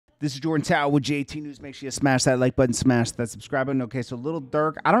This is Jordan Tower with JT News. Make sure you smash that like button, smash that subscribe button. Okay, so Little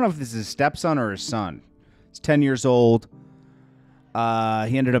Dirk, I don't know if this is his stepson or his son. He's 10 years old. He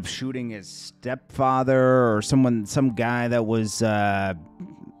ended up shooting his stepfather or some guy that was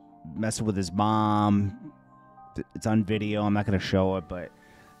messing with his mom. It's on video. I'm not going to show it, but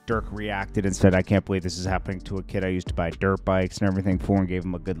Dirk reacted and said, I can't believe this is happening to a kid I used to buy dirt bikes and everything for and gave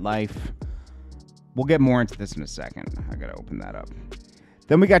him a good life. We'll get more into this in a second. I got to open that up.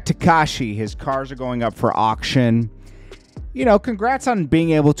 Then we got Tekashi. His cars are going up for auction. You know, congrats on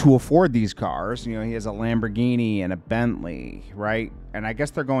being able to afford these cars. You know, he has a Lamborghini and a Bentley, right? And I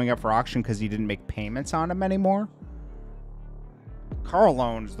guess they're going up for auction because he didn't make payments on them anymore. Car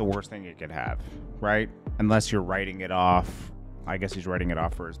loan is the worst thing you could have, right? Unless you're writing it off. I guess he's writing it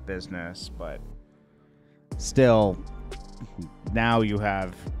off for his business, but still, now you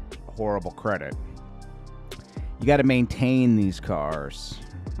have horrible credit. You got to maintain these cars,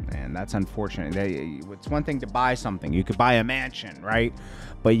 and that's unfortunate. It's one thing to buy something. You could buy a mansion, right?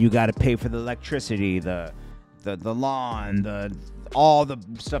 But you got to pay for the electricity, the lawn, all the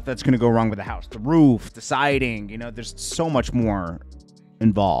stuff that's going to go wrong with the house, the roof, the siding. You know, there's so much more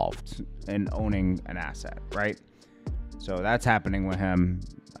involved in owning an asset, right? So that's happening with him.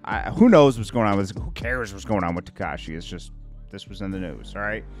 Who knows what's going on with this? Who cares what's going on with Tekashi? It's just, this was in the news, all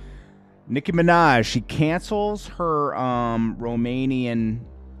right? Nicki Minaj, she cancels her Romanian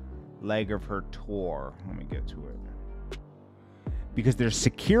leg of her tour. Let me get to it. Because there's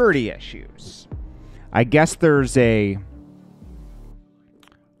security issues. I guess there's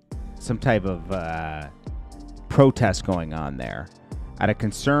some type of protest going on there. Out of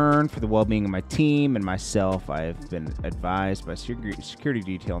concern for the well-being of my team and myself, I have been advised by security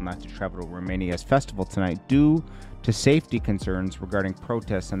detail not to travel to Romania's festival tonight due to safety concerns regarding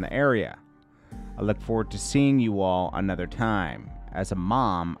protests in the area. I look forward to seeing you all another time. As a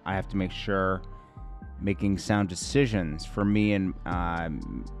mom, I have to make sure making sound decisions for me and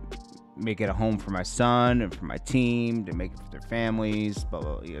make it a home for my son and for my team, to make it for their families, blah,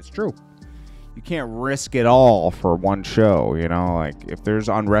 blah, blah. Yeah, it's true. You can't risk it all for one show, you know? Like, if there's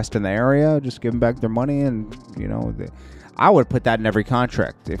unrest in the area, just give them back their money and, you know, I would put that in every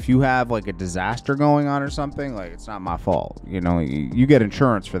contract. If you have, like, a disaster going on or something, like, it's not my fault. You know, you get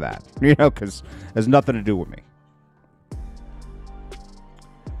insurance for that, you know, because it has nothing to do with me.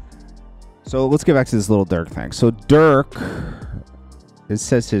 So let's get back to this Little Dirk thing. So Dirk, it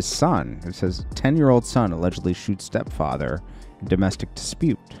says his son, it says 10-year-old son allegedly shoots stepfather in domestic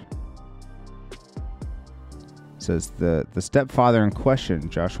dispute. It says the stepfather in question,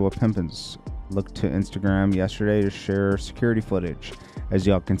 Joshua Pimpins, looked to Instagram yesterday to share security footage. As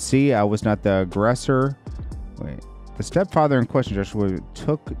y'all can see, I was not the aggressor. Wait, the stepfather in question, Joshua,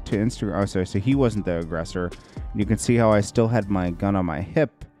 took to Instagram. Oh, sorry, so he wasn't the aggressor. And you can see how I still had my gun on my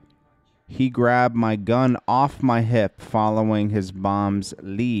hip. He grabbed my gun off my hip following his mom's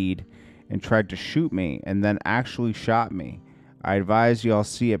lead and tried to shoot me and then actually shot me. I advise y'all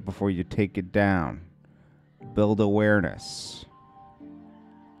see it before you take it down. Build awareness.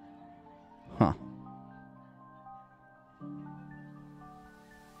 Huh.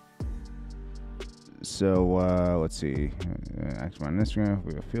 So, let's see. Ask on Instagram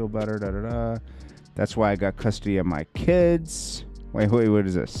if we feel better. Da, da, da. That's why I got custody of my kids. Wait, what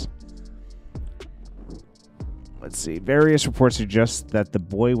is this? Let's see. Various reports suggest that the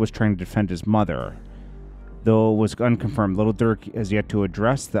boy was trying to defend his mother, though it was unconfirmed. Little Dirk has yet to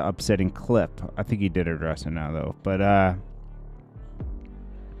address the upsetting clip. I think he did address it now, though. But, yeah,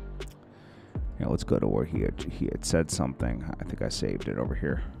 let's go to where he had said something. I think I saved it over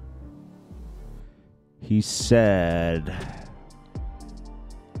here. He said,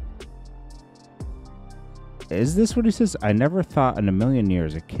 is this what he says? I never thought in a million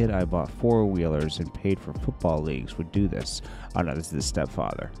years a kid I bought four-wheelers and paid for football leagues would do this. Oh, no, this is his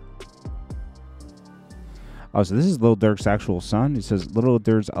stepfather. Oh, so this is Little Dirk's actual son? He says Little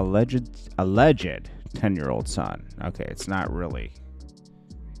Dirk's alleged 10-year-old son. Okay, it's not really.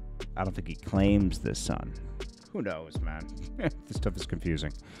 I don't think he claims this son. Who knows, man? This stuff is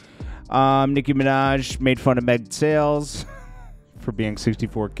confusing. Nicki Minaj made fun of Meg Sales for being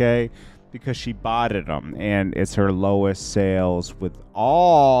 64K because she botted them, and it's her lowest sales with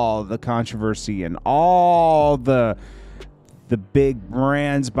all the controversy and all the big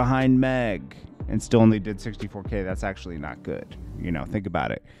brands behind Meg, and still only did 64K. That's actually not good. You know, think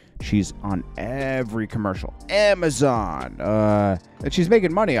about it. She's on every commercial. Amazon. And she's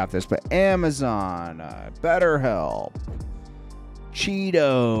making money off this, but Amazon, BetterHelp,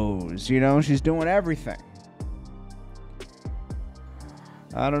 Cheetos, you know, she's doing everything.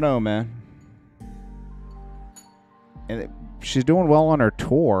 I don't know, man. And she's doing well on her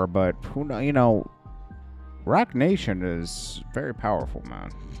tour, but who know, you know, Rock Nation is very powerful,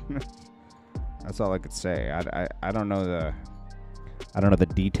 man. That's all I could say. I don't know the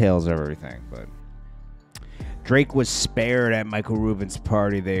details of everything, but Drake was spared at Michael Rubin's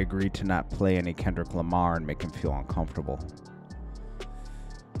party. They agreed to not play any Kendrick Lamar and make him feel uncomfortable.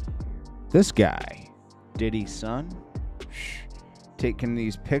 This guy, Diddy's son, taking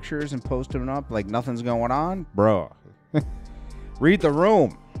these pictures and posting them up like nothing's going on, bro. Read the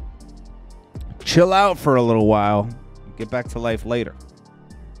room. Chill out for a little while. Get back to life later.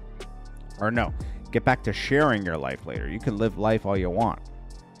 Or no, get back to sharing your life later. You can live life all you want.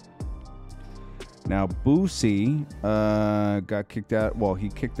 Now, Boosie got kicked out. Well, he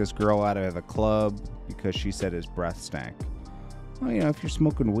kicked this girl out of the club because she said his breath stank. Well, you know, if you're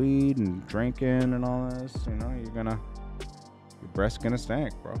smoking weed and drinking and all this, you know, your breath's gonna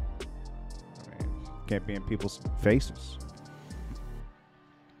stink, bro. I mean, can't be in people's faces.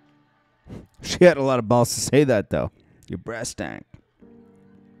 She had a lot of balls to say that, though. Your breath stank.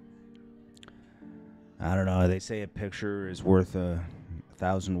 I don't know. They say a picture is worth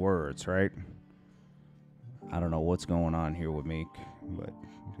 1,000 words, right? I don't know what's going on here with Meek, but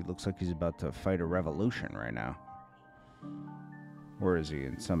he looks like he's about to fight a revolution right now. Where is he?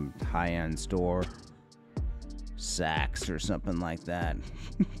 In some high-end store? Saks or something like that.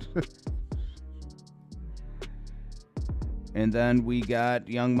 And then we got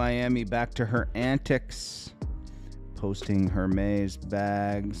Young Miami back to her antics, posting Hermes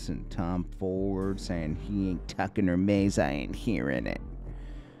bags and Tom Ford saying he ain't tucking Hermes, I ain't hearing it.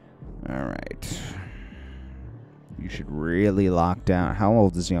 All right. You should really lock down. How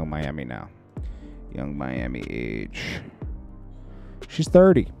old is Young Miami now? Young Miami age. She's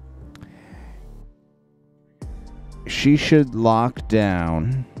 30. She should lock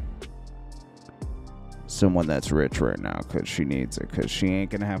down someone that's rich right now because she needs it. Because she ain't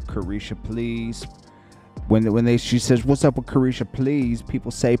gonna have Carisha, please. She says, "What's up with Carisha, please?"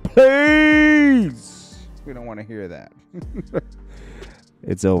 People say, "Please." We don't want to hear that.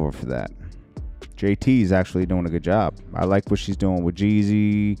 It's over for that. JT's actually doing a good job. I like what she's doing with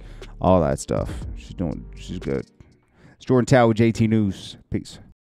Jeezy, all that stuff. She's good. It's Jordan Tower with JT News. Peace.